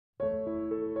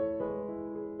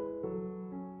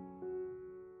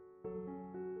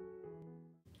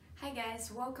Hi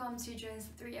guys, welcome to John's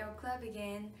 3L Club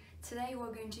again. Today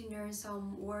we're going to learn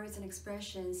some words and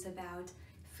expressions about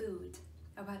food,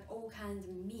 about all kinds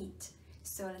of meat.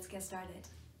 So let's get started.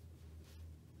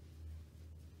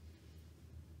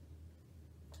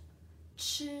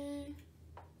 吃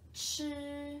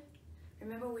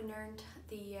Remember we learned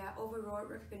the overall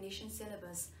recognition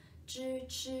syllables 知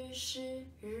吃 shi,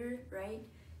 r, right?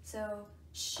 So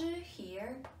吃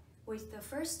here with the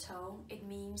first tone it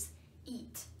means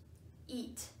eat.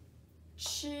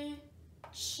 吃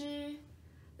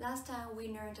Last time we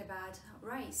learned about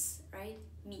rice, right?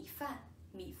 米饭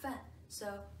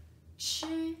So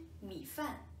吃米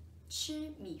饭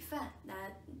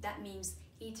that means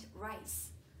eat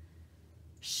rice.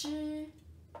 诗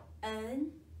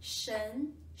恩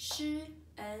神诗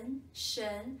恩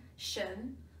神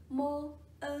什么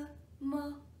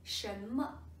么什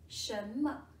么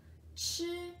吃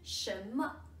什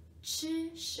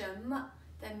么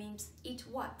That means eat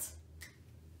what?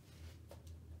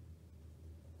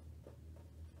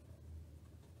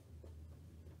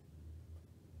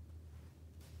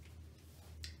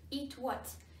 Eat what?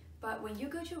 But when you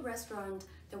go to a restaurant,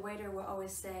 the waiter will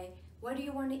always say, what do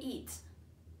you want to eat?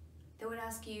 They would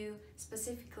ask you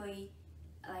specifically,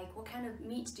 like, what kind of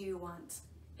meat do you want?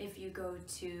 If you go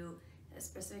to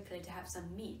specifically to have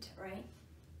some meat, right?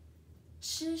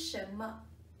 吃什么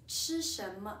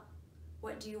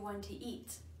What do you want to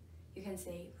eat? You can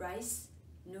say rice,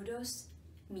 noodles,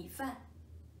 米饭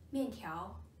面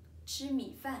条吃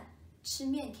米饭吃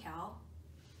面条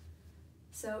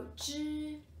So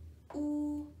知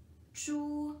乌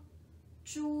猪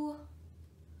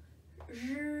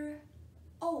日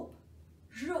肉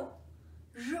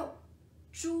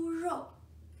猪肉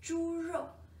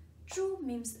猪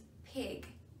means pig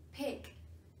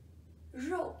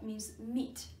肉 means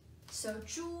meat. So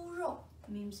猪肉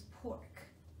means pork.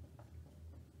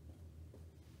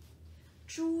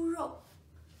 猪肉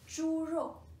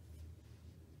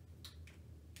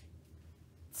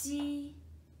鸡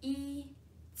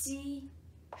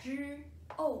日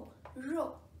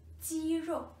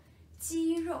肉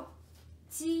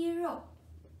鸡肉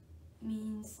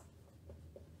means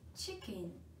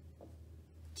chicken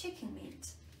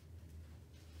meat.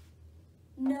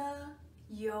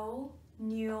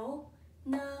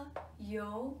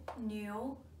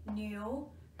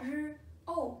 牛日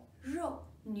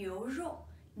肉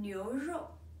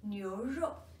牛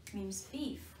肉 means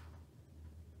beef.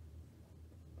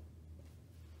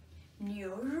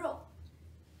 牛肉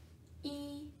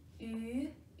鱼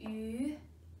日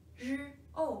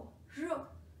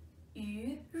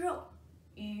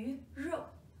肉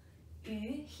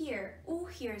鱼 here 乌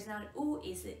here is not 乌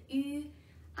is 鱼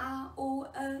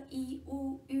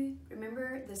ü.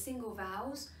 Remember the single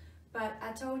vowels? But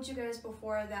I told you guys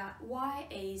before that y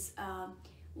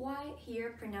here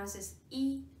pronounces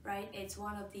e, right? It's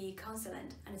one of the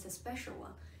consonant and it's a special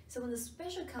one. So when the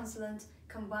special consonant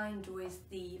combined with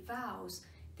the vowels,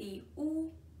 the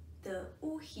u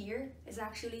here is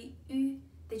actually ü.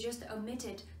 They just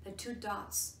omitted the two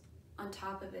dots on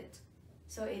top of it.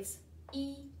 So it's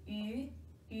鱼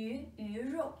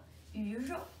肉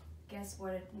Guess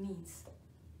what it means?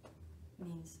 It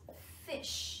means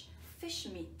fish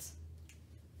meat.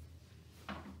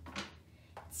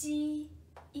 鸡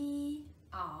一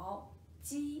袄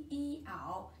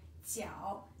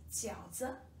饺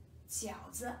子滋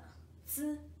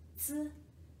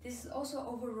This is also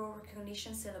overall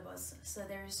recognition syllables, so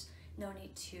there's no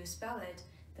need to spell it.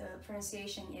 The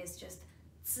pronunciation is just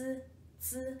滋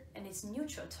and it's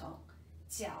neutral tone.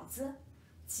 饺子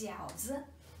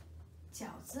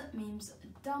means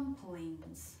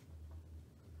dumplings.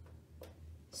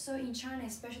 So in China,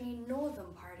 especially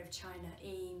northern part of China,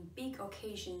 in big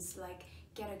occasions like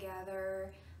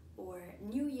get-together or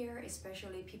New Year,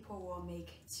 especially people will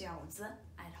make 饺子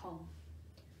at home.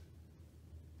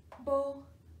 包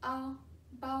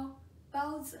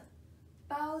子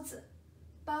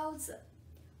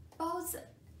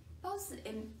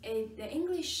The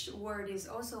English word is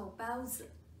also 包子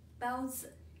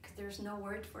because there's no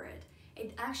word for it.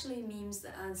 It actually means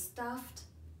stuffed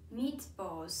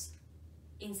meatballs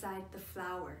inside the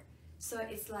flour. So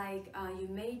it's like you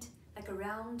made like a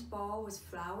round ball with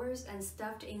flowers and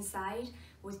stuffed inside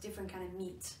with different kind of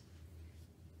meat.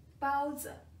 包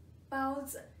子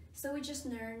So we just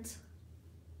learned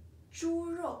猪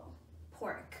肉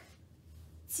pork,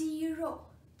 鸡肉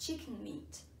chicken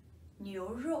meat,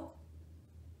 牛肉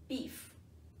beef,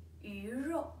 鱼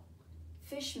肉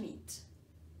fish meat,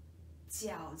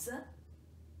 饺子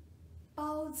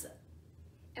包子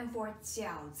And for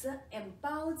饺子 and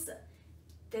包子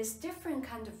there's different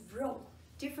kind of 肉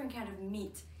different kind of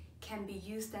meat can be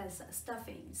used as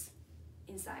stuffings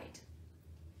inside.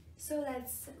 So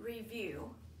let's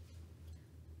review.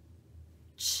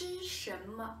 吃什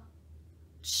么？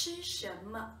吃什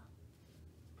么？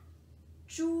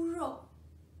猪肉，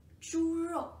猪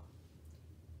肉。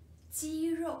鸡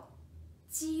肉，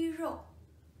鸡肉。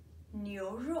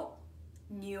牛肉，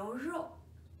牛肉。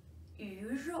鱼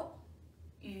肉，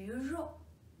鱼肉。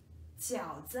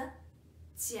饺子，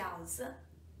饺子。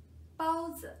包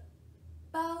子，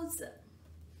包子。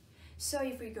So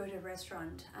if we go to a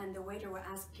restaurant and the waiter will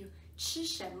ask you 吃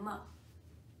什么?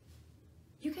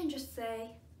 You can just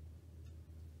say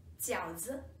饺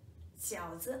子，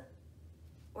饺子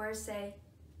or say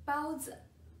包子，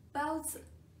包子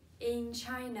In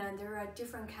China, there are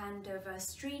different kind of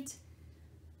street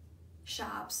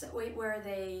shops where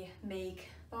they make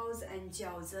baozi and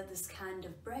饺子, this kind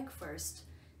of breakfast.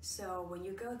 So when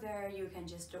you go there, you can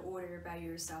just order by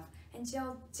yourself. And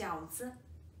饺子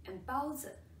and 包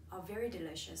子 are very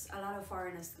delicious. A lot of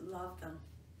foreigners love them.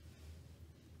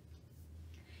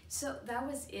 So that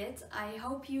was it. I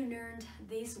hope you learned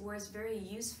these words very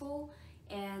useful.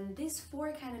 And these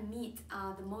 4 kind of meat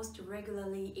are the most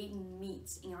regularly eaten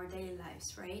meats in our daily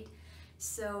lives, right?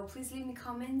 So please leave me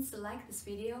comments, like this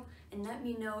video, and let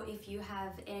me know if you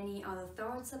have any other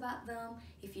thoughts about them,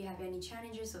 if you have any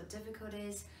challenges or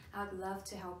difficulties. I would love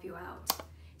to help you out.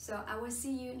 So I will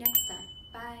see you next time.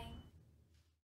 Bye!